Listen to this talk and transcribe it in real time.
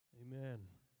Amen.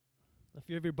 If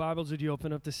you have your Bibles, would you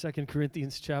open up to 2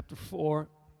 Corinthians chapter 4?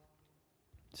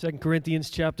 2 Corinthians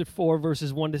chapter 4,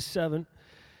 verses 1 to 7.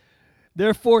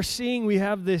 Therefore, seeing we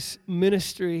have this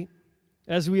ministry,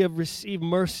 as we have received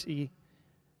mercy,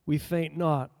 we faint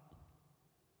not,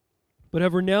 but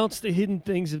have renounced the hidden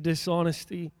things of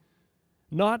dishonesty,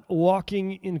 not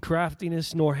walking in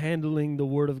craftiness, nor handling the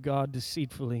word of God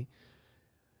deceitfully,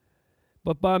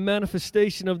 but by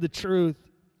manifestation of the truth,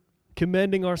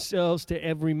 commending ourselves to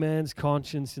every man's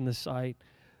conscience in the sight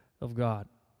of God.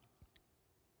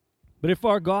 But if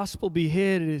our gospel be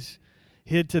hid, it is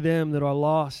hid to them that are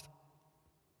lost,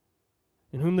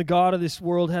 in whom the God of this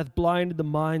world hath blinded the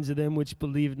minds of them which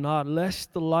believe not,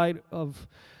 lest the light of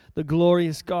the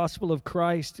glorious gospel of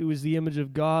Christ, who is the image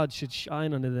of God, should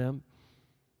shine unto them.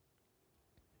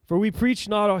 For we preach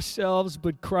not ourselves,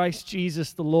 but Christ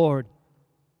Jesus the Lord,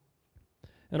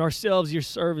 and ourselves your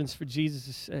servants for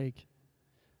Jesus' sake.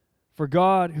 For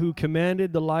God, who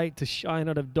commanded the light to shine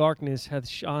out of darkness, hath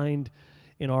shined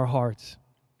in our hearts,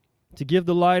 to give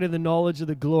the light of the knowledge of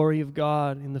the glory of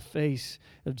God in the face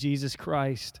of Jesus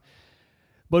Christ.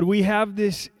 But we have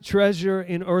this treasure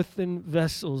in earthen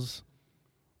vessels,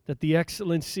 that the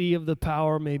excellency of the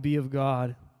power may be of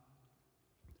God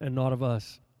and not of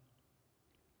us.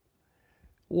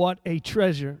 What a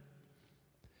treasure.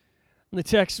 And the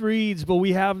text reads, but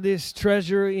we have this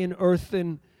treasure in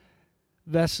earthen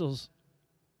vessels.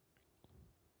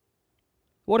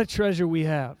 What a treasure we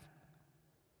have.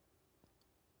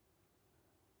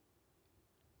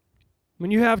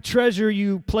 When you have treasure,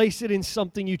 you place it in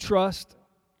something you trust.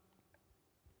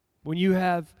 When you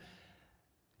have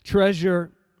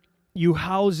treasure, you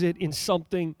house it in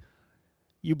something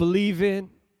you believe in,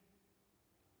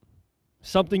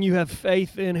 something you have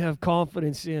faith in, have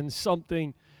confidence in,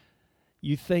 something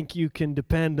you think you can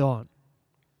depend on.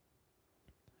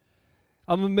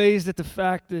 I'm amazed at the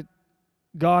fact that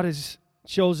God has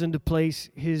chosen to place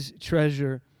His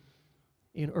treasure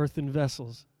in earthen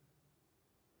vessels,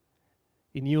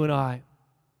 in you and I.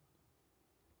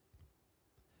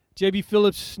 J.B.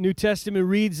 Phillips' New Testament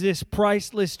reads, this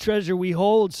priceless treasure we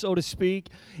hold, so to speak,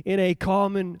 in a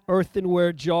common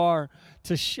earthenware jar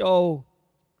to show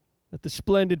that the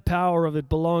splendid power of it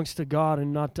belongs to God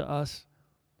and not to us.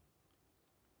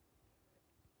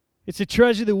 It's a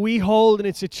treasure that we hold, and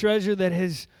it's a treasure that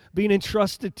has been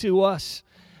entrusted to us.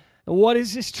 And what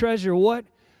is this treasure? What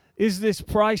is this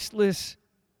priceless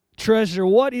treasure?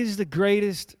 What is the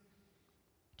greatest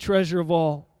treasure of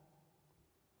all?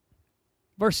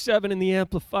 Verse 7 in the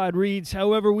Amplified reads,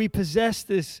 however, we possess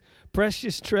this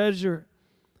precious treasure,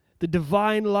 the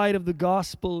divine light of the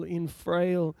gospel in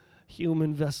frail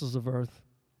human vessels of earth,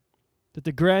 that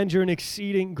the grandeur and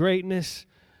exceeding greatness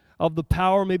of the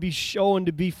power may be shown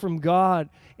to be from God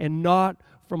and not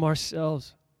from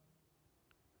ourselves.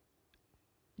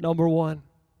 Number one,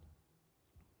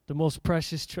 the most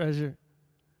precious treasure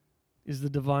is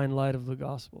the divine light of the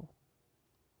gospel.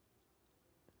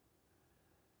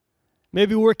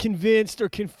 Maybe we're convinced or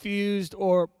confused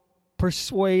or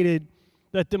persuaded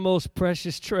that the most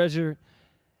precious treasure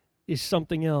is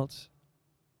something else.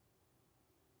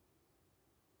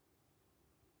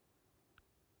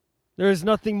 There is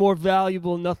nothing more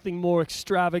valuable, nothing more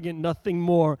extravagant, nothing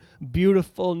more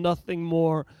beautiful, nothing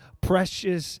more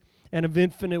precious and of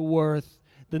infinite worth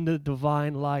than the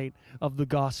divine light of the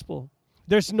gospel.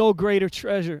 There's no greater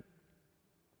treasure.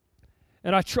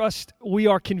 And I trust we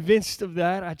are convinced of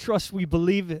that. I trust we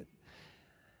believe it.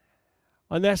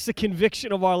 And that's the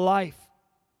conviction of our life.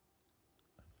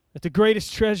 That the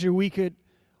greatest treasure we could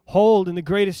hold and the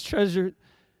greatest treasure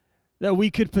that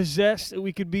we could possess, that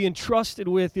we could be entrusted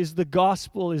with, is the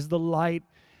gospel, is the light,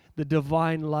 the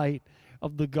divine light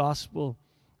of the gospel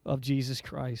of Jesus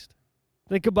Christ.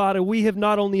 Think about it. We have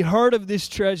not only heard of this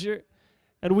treasure,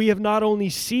 and we have not only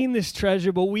seen this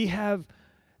treasure, but we have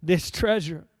this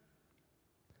treasure.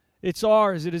 It's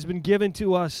ours. It has been given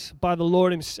to us by the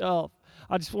Lord Himself.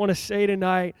 I just want to say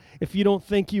tonight, if you don't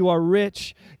think you are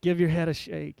rich, give your head a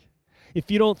shake.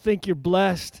 If you don't think you're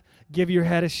blessed, give your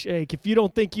head a shake. If you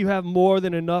don't think you have more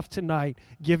than enough tonight,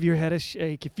 give your head a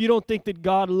shake. If you don't think that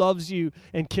God loves you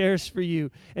and cares for you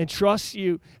and trusts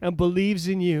you and believes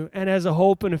in you and has a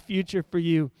hope and a future for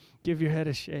you, give your head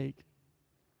a shake.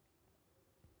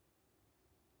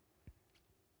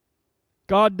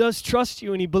 God does trust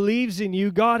you and He believes in you.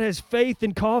 God has faith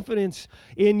and confidence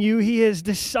in you. He has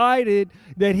decided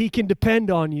that He can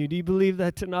depend on you. Do you believe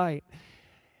that tonight?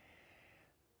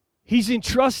 He's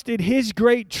entrusted His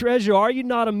great treasure. Are you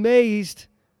not amazed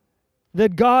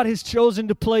that God has chosen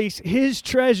to place His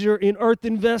treasure in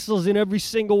earthen vessels in every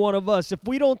single one of us? If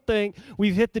we don't think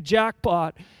we've hit the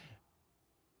jackpot,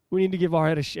 we need to give our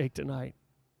head a shake tonight.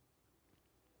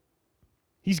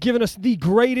 He's given us the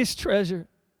greatest treasure,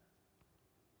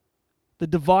 the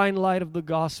divine light of the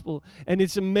gospel. And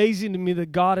it's amazing to me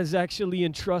that God has actually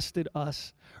entrusted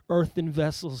us, earthen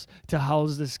vessels, to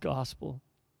house this gospel.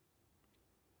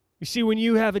 You see, when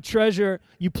you have a treasure,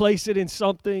 you place it in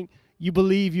something you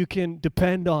believe you can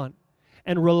depend on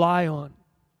and rely on.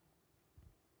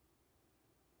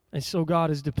 And so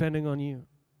God is depending on you.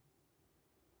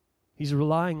 He's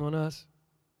relying on us.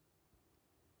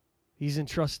 He's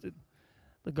entrusted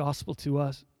the gospel to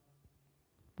us.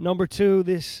 Number two,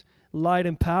 this light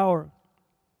and power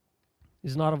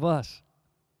is not of us.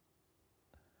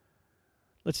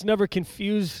 Let's never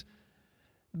confuse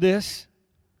this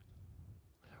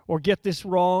or get this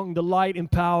wrong. The light and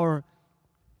power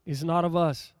is not of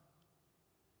us.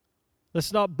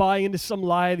 Let's not buy into some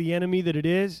lie of the enemy that it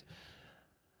is,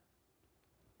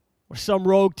 or some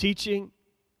rogue teaching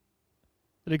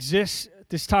that exists at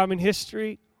this time in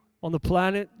history on the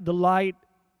planet. The light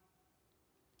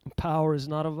and power is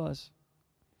not of us.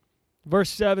 Verse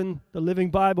 7, the Living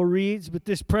Bible reads, "But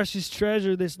this precious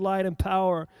treasure, this light and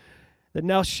power that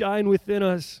now shine within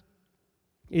us,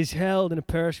 is held in a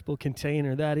perishable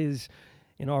container," that is,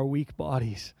 in our weak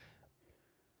bodies.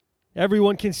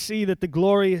 Everyone can see that the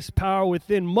glorious power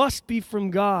within must be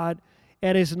from God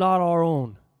and is not our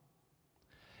own.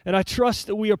 And I trust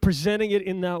that we are presenting it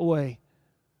in that way.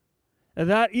 And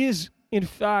that is, in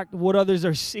fact, what others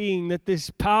are seeing, that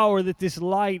this power, that this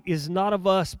light is not of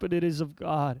us, but it is of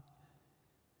God.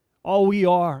 All we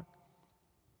are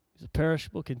is a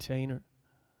perishable container.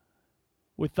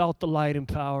 Without the light and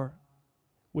power,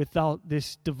 without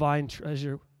this divine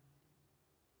treasure.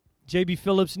 J.B.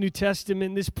 Phillips' New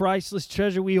Testament, this priceless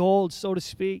treasure we hold, so to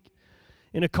speak,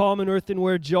 in a common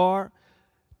earthenware jar,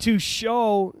 to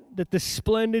show that the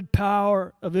splendid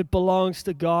power of it belongs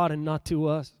to God and not to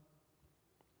us.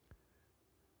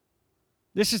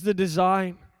 This is the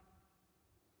design.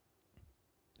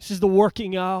 This is the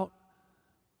working out.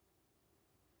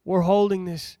 We're holding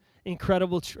this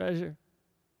incredible treasure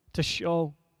to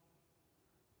show.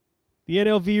 The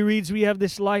NLV reads, "We have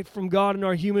this light from God in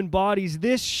our human bodies.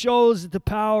 This shows that the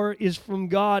power is from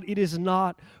God. It is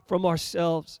not from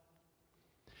ourselves."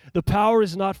 The power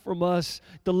is not from us.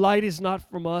 The light is not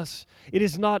from us. It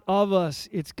is not of us.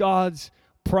 It's God's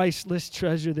priceless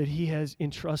treasure that He has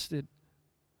entrusted,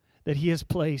 that He has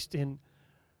placed in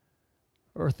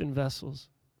earthen vessels.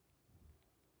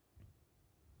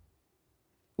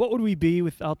 What would we be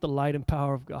without the light and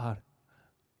power of God?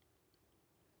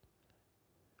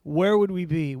 Where would we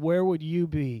be? Where would you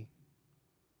be?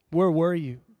 Where were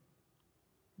you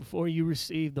before you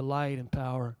received the light and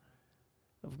power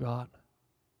of God?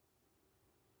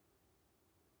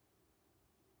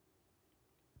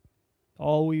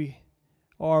 All we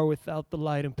are without the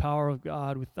light and power of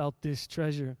God, without this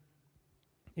treasure,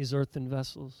 is earthen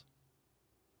vessels,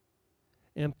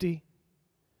 empty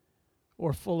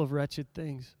or full of wretched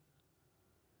things.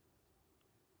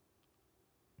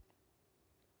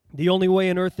 The only way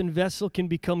an earthen vessel can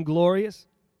become glorious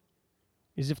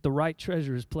is if the right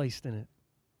treasure is placed in it.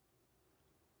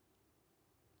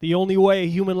 The only way a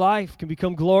human life can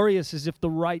become glorious is if the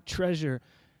right treasure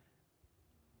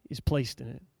is placed in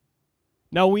it.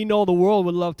 Now, we know the world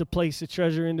would love to place a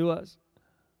treasure into us.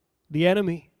 The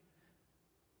enemy.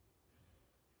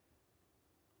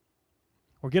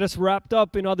 Or get us wrapped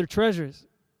up in other treasures.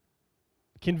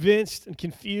 Convinced and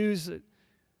confused that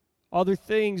other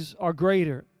things are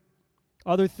greater.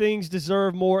 Other things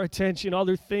deserve more attention.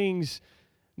 Other things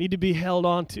need to be held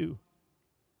on to.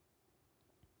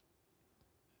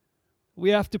 We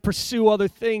have to pursue other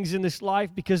things in this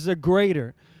life because they're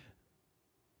greater.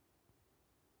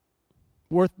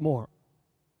 Worth more.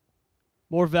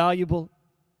 More valuable.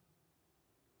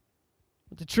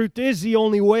 But the truth is, the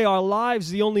only way our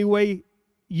lives, the only way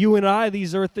you and I,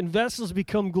 these earthen vessels,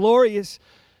 become glorious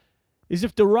is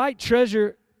if the right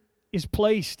treasure is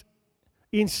placed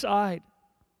inside.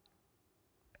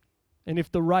 And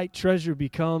if the right treasure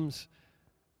becomes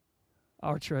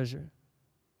our treasure.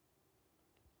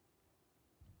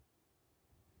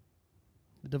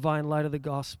 The divine light of the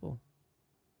gospel.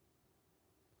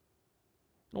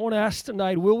 I want to ask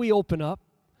tonight, will we open up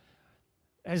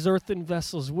as earthen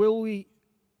vessels? Will we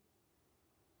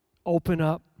open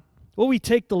up? Will we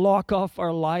take the lock off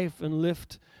our life and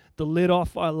lift the lid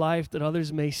off our life that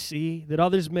others may see, that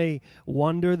others may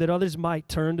wonder, that others might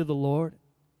turn to the Lord?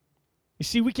 You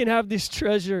see, we can have this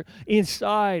treasure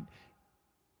inside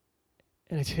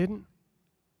and it's hidden.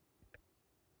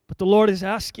 But the Lord is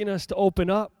asking us to open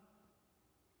up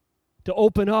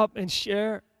and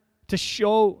share, to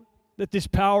show that this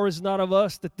power is not of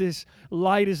us, that this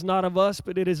light is not of us,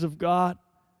 but it is of God,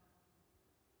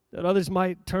 that others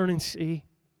might turn and see.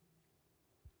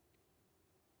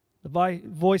 The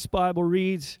Voice Bible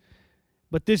reads,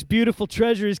 "But this beautiful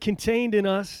treasure is contained in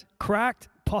us, cracked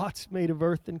pots made of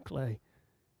earth and clay,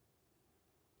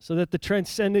 so that the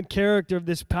transcendent character of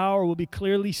this power will be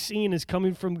clearly seen as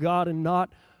coming from God and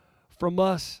not from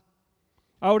us."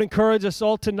 I would encourage us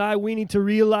all tonight, we need to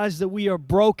realize that we are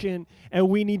broken and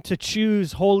we need to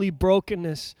choose holy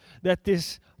brokenness, that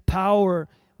this power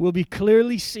will be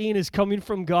clearly seen as coming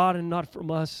from God and not from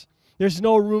us. There's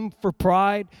no room for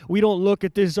pride. We don't look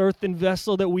at this earthen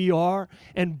vessel that we are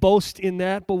and boast in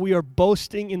that, but we are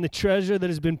boasting in the treasure that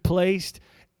has been placed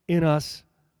in us.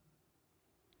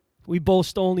 We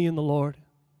boast only in the Lord.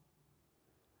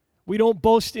 We don't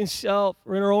boast in self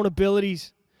or in our own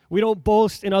abilities. We don't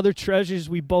boast in other treasures.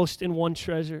 We boast in one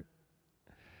treasure.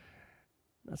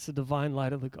 That's the divine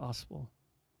light of the gospel.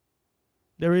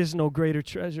 There is no greater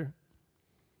treasure.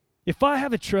 If I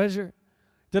have a treasure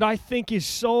that I think is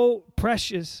so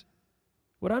precious,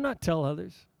 would I not tell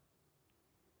others?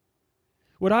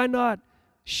 Would I not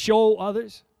show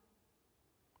others?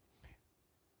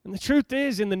 And the truth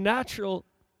is, in the natural,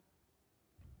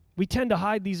 we tend to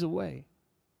hide these away.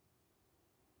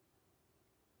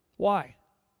 Why?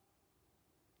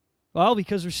 Well,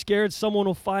 because we're scared someone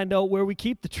will find out where we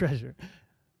keep the treasure.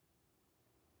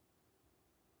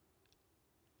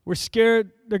 We're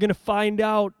scared they're going to find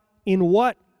out in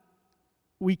what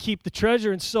we keep the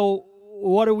treasure. And so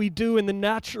what do we do in the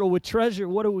natural with treasure?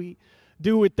 What do we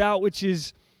do with that which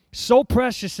is so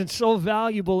precious and so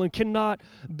valuable and cannot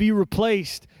be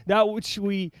replaced, that which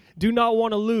we do not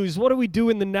want to lose? What do we do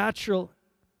in the natural?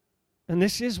 And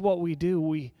this is what we do.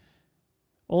 We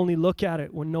only look at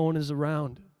it when no one is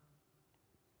around.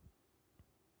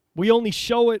 We only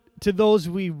show it to those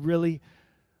we really,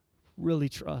 really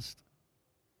trust.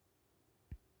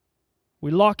 We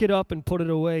lock it up and put it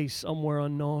away somewhere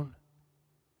unknown.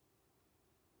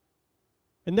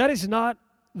 And that is not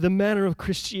the manner of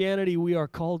Christianity we are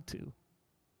called to.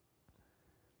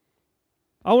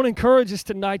 I want to encourage us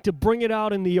tonight to bring it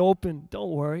out in the open.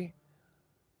 Don't worry.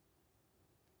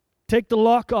 Take the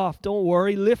lock off. Don't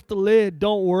worry. Lift the lid.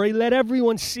 Don't worry. Let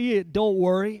everyone see it. Don't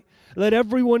worry. Let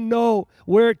everyone know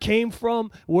where it came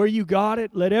from, where you got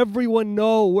it. Let everyone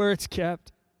know where it's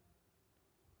kept.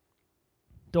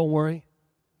 Don't worry,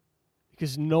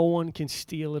 because no one can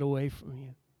steal it away from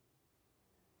you.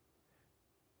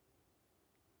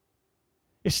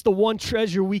 It's the one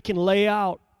treasure we can lay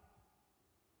out,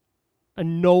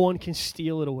 and no one can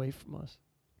steal it away from us.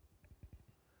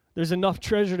 There's enough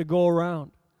treasure to go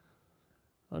around,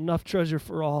 enough treasure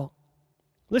for all.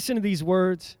 Listen to these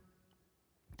words.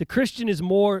 The Christian is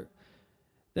more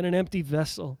than an empty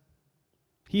vessel.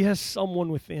 He has someone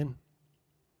within.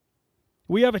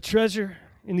 We have a treasure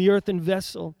in the earthen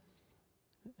vessel,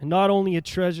 and not only a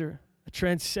treasure, a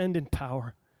transcendent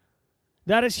power.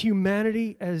 That is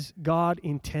humanity as God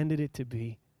intended it to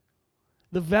be.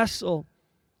 The vessel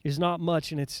is not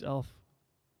much in itself,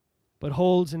 but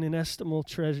holds an inestimable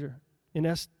treasure,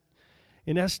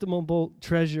 inestimable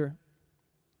treasure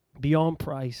beyond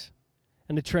price,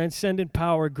 and a transcendent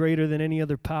power greater than any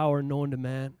other power known to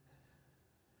man.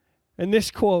 And this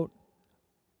quote,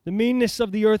 "The meanness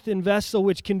of the earthen vessel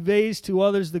which conveys to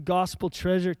others the gospel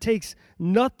treasure takes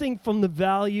nothing from the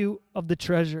value of the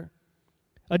treasure.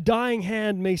 A dying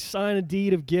hand may sign a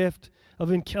deed of gift of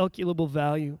incalculable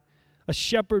value. A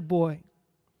shepherd boy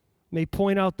may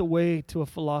point out the way to a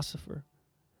philosopher.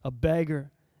 A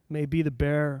beggar may be the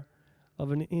bearer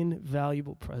of an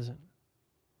invaluable present."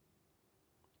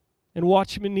 And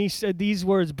Watchman Nee said these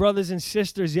words, "Brothers and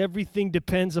sisters, everything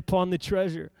depends upon the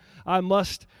treasure." I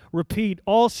must repeat,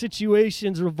 all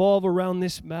situations revolve around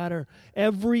this matter.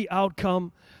 Every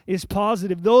outcome is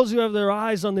positive. Those who have their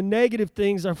eyes on the negative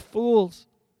things are fools.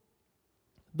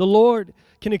 The Lord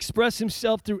can express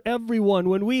himself through everyone.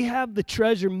 When we have the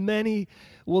treasure, many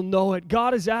will know it.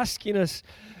 God is asking us,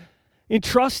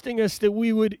 entrusting us that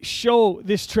we would show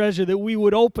this treasure, that we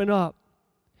would open up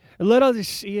and let others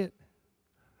see it.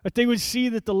 That they would see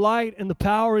that the light and the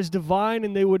power is divine,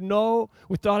 and they would know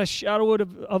without a shadow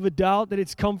of a doubt that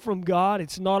it's come from God.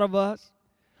 It's not of us.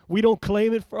 We don't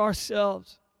claim it for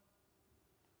ourselves.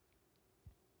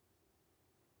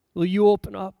 Will you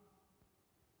open up?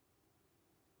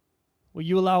 Will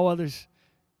you allow others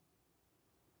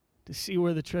to see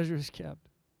where the treasure is kept?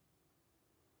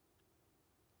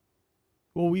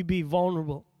 Will we be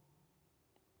vulnerable?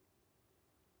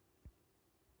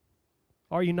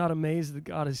 Are you not amazed that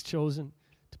God has chosen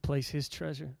to place his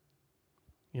treasure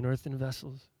in earthen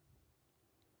vessels?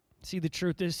 See, the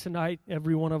truth is tonight,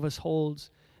 every one of us holds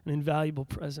an invaluable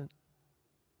present.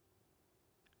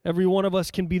 Every one of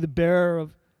us can be the bearer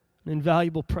of an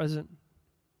invaluable present,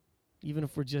 even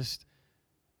if we're just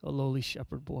a lowly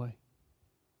shepherd boy.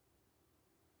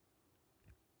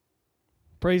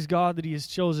 Praise God that He has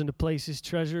chosen to place His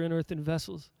treasure in earthen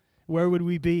vessels. Where would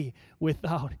we be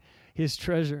without His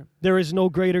treasure? There is no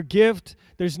greater gift.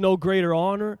 There's no greater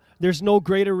honor. There's no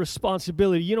greater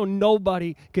responsibility. You know,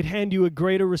 nobody could hand you a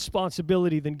greater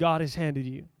responsibility than God has handed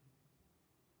you.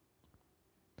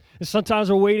 And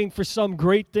sometimes we're waiting for some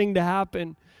great thing to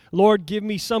happen. Lord, give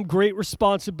me some great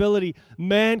responsibility.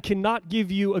 Man cannot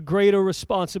give you a greater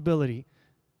responsibility.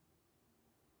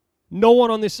 No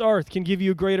one on this earth can give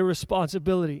you a greater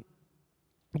responsibility.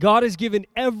 God has given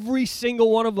every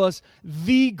single one of us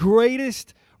the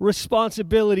greatest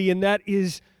responsibility, and that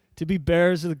is to be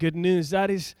bearers of the good news. That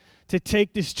is to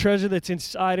take this treasure that's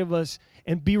inside of us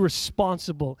and be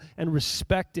responsible and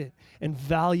respect it and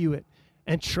value it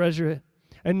and treasure it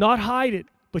and not hide it,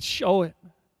 but show it.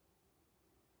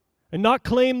 And not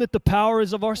claim that the power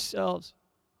is of ourselves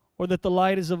or that the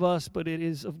light is of us, but it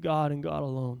is of God and God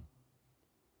alone.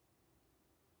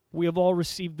 We have all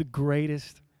received the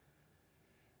greatest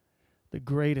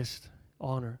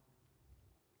honor,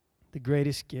 the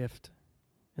greatest gift,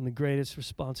 and the greatest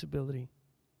responsibility.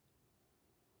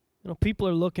 You know, people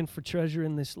are looking for treasure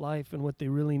in this life, and what they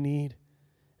really need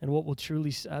and what will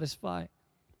truly satisfy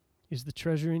is the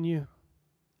treasure in you.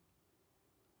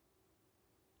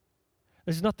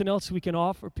 There's nothing else we can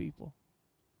offer people.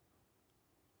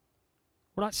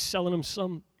 We're not selling them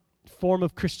some form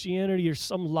of Christianity or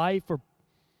some life or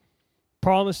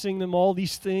promising them all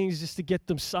these things just to get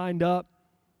them signed up.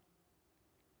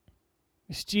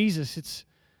 It's Jesus. It's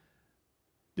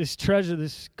this treasure,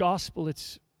 this gospel.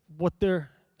 It's what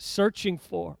they're searching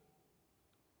for.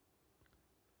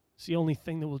 It's the only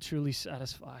thing that will truly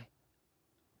satisfy.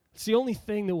 It's the only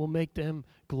thing that will make them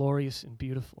glorious and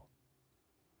beautiful.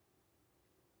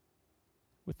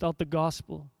 Without the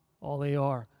gospel, all they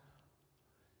are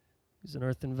is an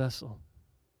earthen vessel.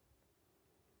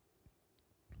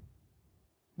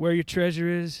 Where your treasure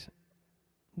is,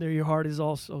 there your heart is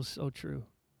also. So true.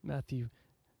 Matthew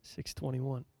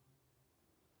 6:21.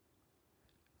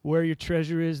 Where your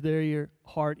treasure is, there your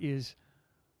heart is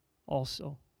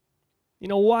also. You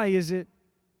know, why is it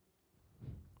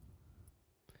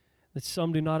that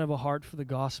some do not have a heart for the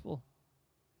gospel?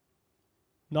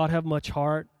 Not have much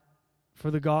heart for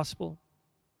the gospel?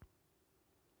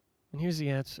 And here's the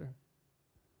answer.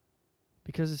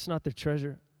 Because it's not their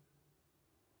treasure.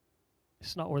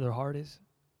 It's not where their heart is.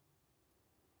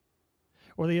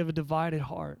 Or they have a divided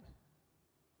heart.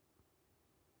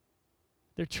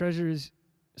 Their treasure is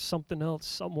something else,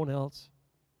 someone else,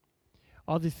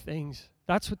 other things.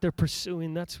 That's what they're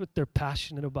pursuing. That's what they're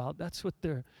passionate about. That's what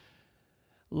they're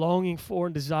longing for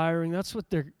and desiring. That's what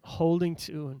they're holding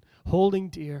to and holding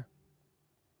dear.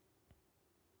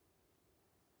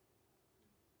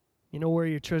 You know where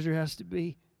your treasure has to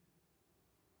be?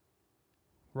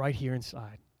 Right here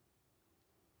inside.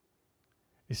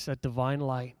 It's that divine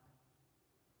light.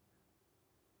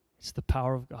 It's the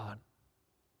power of God.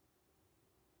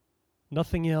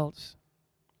 Nothing else.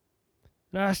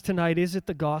 And I ask tonight, is it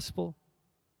the gospel?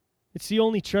 It's the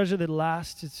only treasure that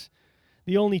lasts. It's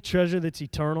the only treasure that's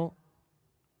eternal.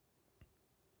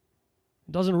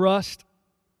 It doesn't rust.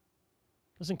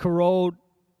 Doesn't corrode.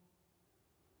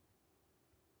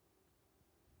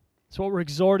 It's what we're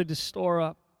exhorted to store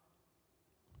up,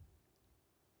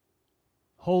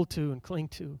 hold to, and cling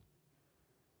to.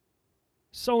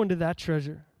 Sow into that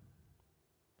treasure.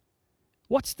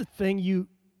 What's the thing you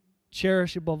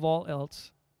cherish above all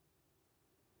else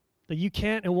that you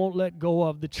can't and won't let go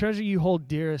of? The treasure you hold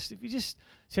dearest. If you just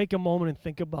take a moment and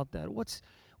think about that, what's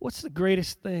the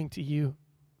greatest thing to you?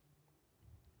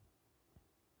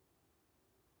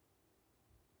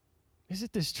 Is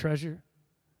it this treasure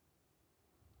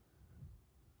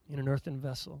in an earthen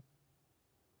vessel?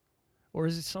 Or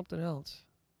is it something else?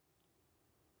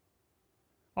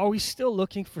 Are we still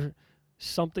looking for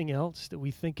something else that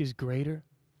we think is greater,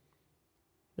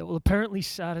 that will apparently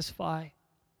satisfy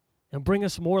and bring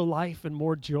us more life and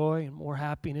more joy and more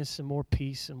happiness and more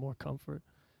peace and more comfort?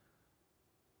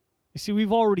 You see,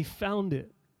 we've already found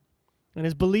it. And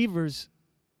as believers,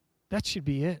 that should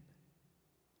be it.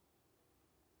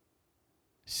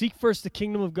 Seek first the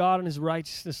kingdom of God and His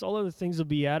righteousness. All other things will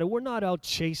be added. We're not out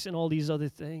chasing all these other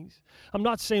things. I'm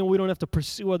not saying we don't have to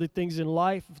pursue other things in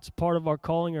life if it's part of our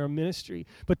calling or our ministry,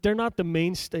 but they're not the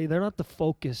mainstay. They're not the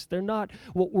focus. They're not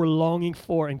what we're longing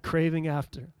for and craving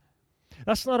after.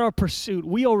 That's not our pursuit.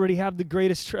 We already have the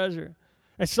greatest treasure.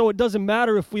 And so it doesn't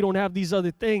matter if we don't have these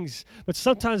other things. But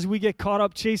sometimes we get caught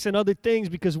up chasing other things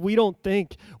because we don't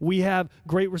think we have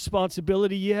great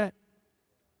responsibility yet.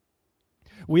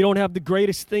 We don't have the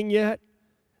greatest thing yet,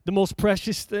 the most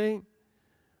precious thing.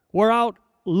 We're out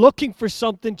looking for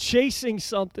something, chasing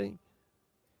something.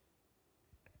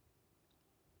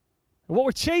 And what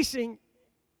we're chasing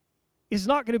is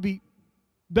not going to be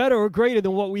better or greater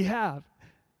than what we have.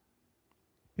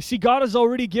 You see, God has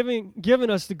already given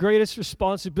us the greatest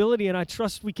responsibility, and I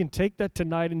trust we can take that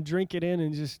tonight and drink it in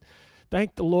and just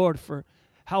thank the Lord for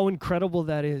how incredible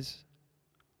that is,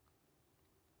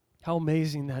 how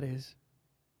amazing that is.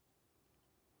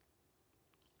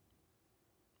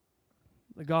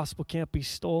 The gospel can't be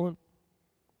stolen.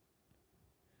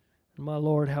 And my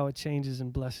Lord, how it changes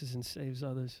and blesses and saves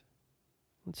others.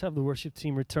 Let's have the worship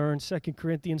team return. 2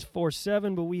 Corinthians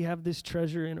 4:7, but we have this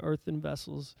treasure in earthen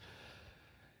vessels.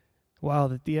 Wow,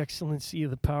 that the excellency of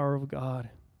the power of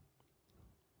God,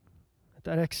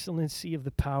 that excellency of the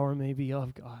power may be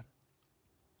of God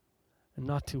and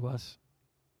not to us.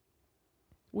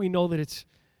 We know that it's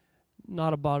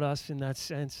not about us in that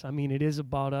sense. I mean, it is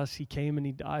about us. He came and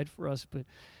He died for us, but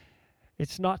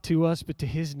it's not to us, but to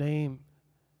His name.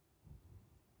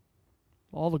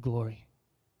 All the glory.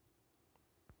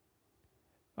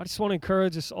 I just want to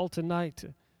encourage us all tonight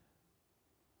to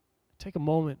take a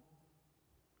moment.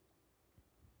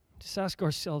 Just ask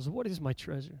ourselves, what is my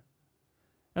treasure?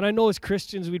 And I know as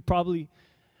Christians we'd probably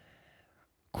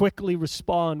quickly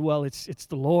respond, well, it's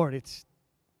the Lord. It's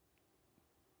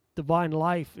divine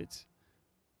life. But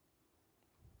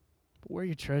where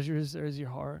your treasure is, there is your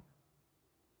heart.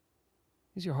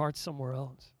 Is your heart somewhere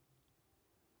else?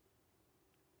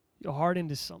 Your heart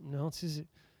into something else? Is it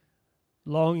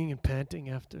longing and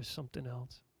panting after something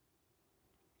else?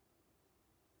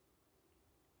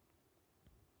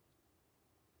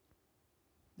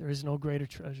 There is no greater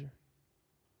treasure.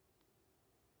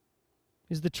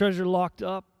 Is the treasure locked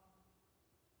up?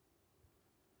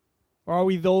 Or are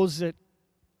we those that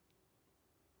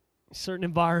in certain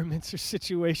environments or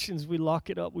situations we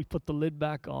lock it up, we put the lid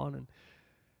back on, and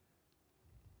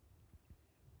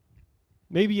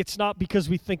maybe it's not because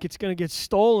we think it's going to get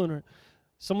stolen or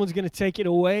someone's going to take it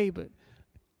away, but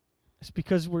it's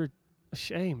because we're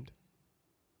ashamed.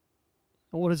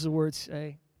 And what does the word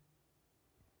say?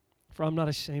 For I'm not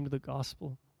ashamed of the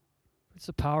gospel. It's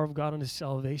the power of God unto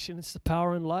salvation. It's the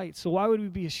power and light. So why would we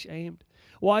be ashamed?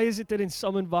 Why is it that in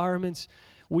some environments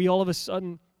we all of a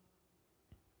sudden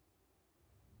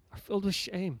are filled with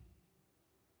shame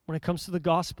when it comes to the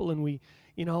gospel, and we,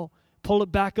 pull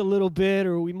it back a little bit,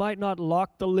 or we might not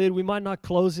lock the lid, we might not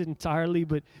close it entirely,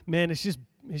 but man, it's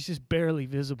just barely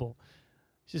visible.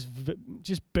 It's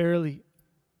just barely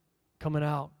coming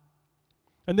out.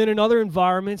 And then in other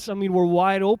environments, we're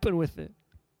wide open with it.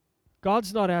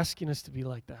 God's not asking us to be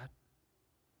like that.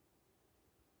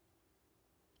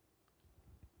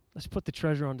 Let's put the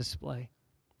treasure on display.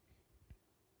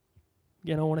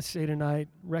 Again, I want to say tonight,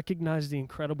 recognize the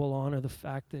incredible honor, the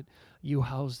fact that you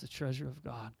house the treasure of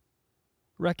God.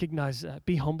 Recognize that.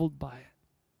 Be humbled by it.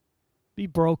 Be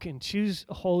broken. Choose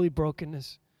a holy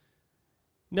brokenness.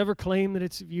 Never claim that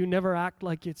it's of you. Never act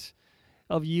like it's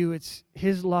of you. It's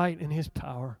His light and His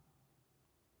power.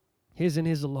 His and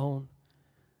His alone.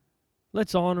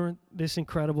 Let's honor this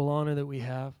incredible honor that we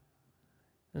have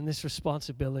and this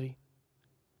responsibility.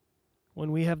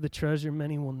 When we have the treasure,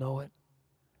 many will know it.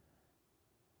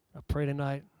 I pray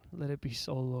tonight, let it be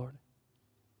so, Lord.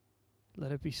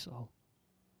 Let it be so.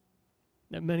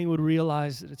 That many would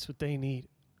realize that it's what they need.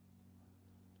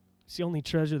 It's the only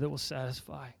treasure that will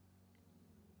satisfy.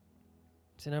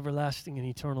 It's an everlasting and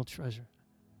eternal treasure.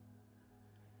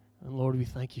 And Lord, we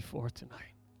thank you for it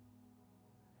tonight.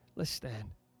 Let's stand.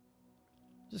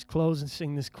 Just close and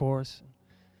sing this chorus.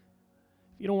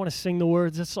 If you don't want to sing the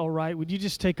words, that's all right. Would you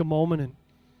just take a moment and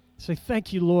say,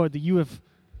 thank you, Lord, that you have,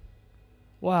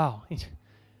 wow, you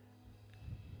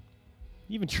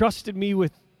even trusted me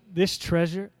with this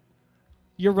treasure.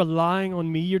 You're relying on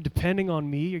me. You're depending on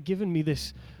me. You're giving me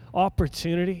this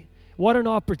opportunity. What an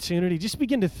opportunity. Just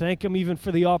begin to thank Him even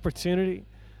for the opportunity.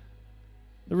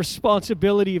 The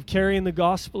responsibility of carrying the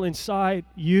gospel inside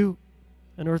you,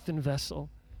 an earthen vessel.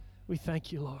 We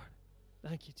thank you, Lord.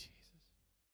 Thank you, Jesus.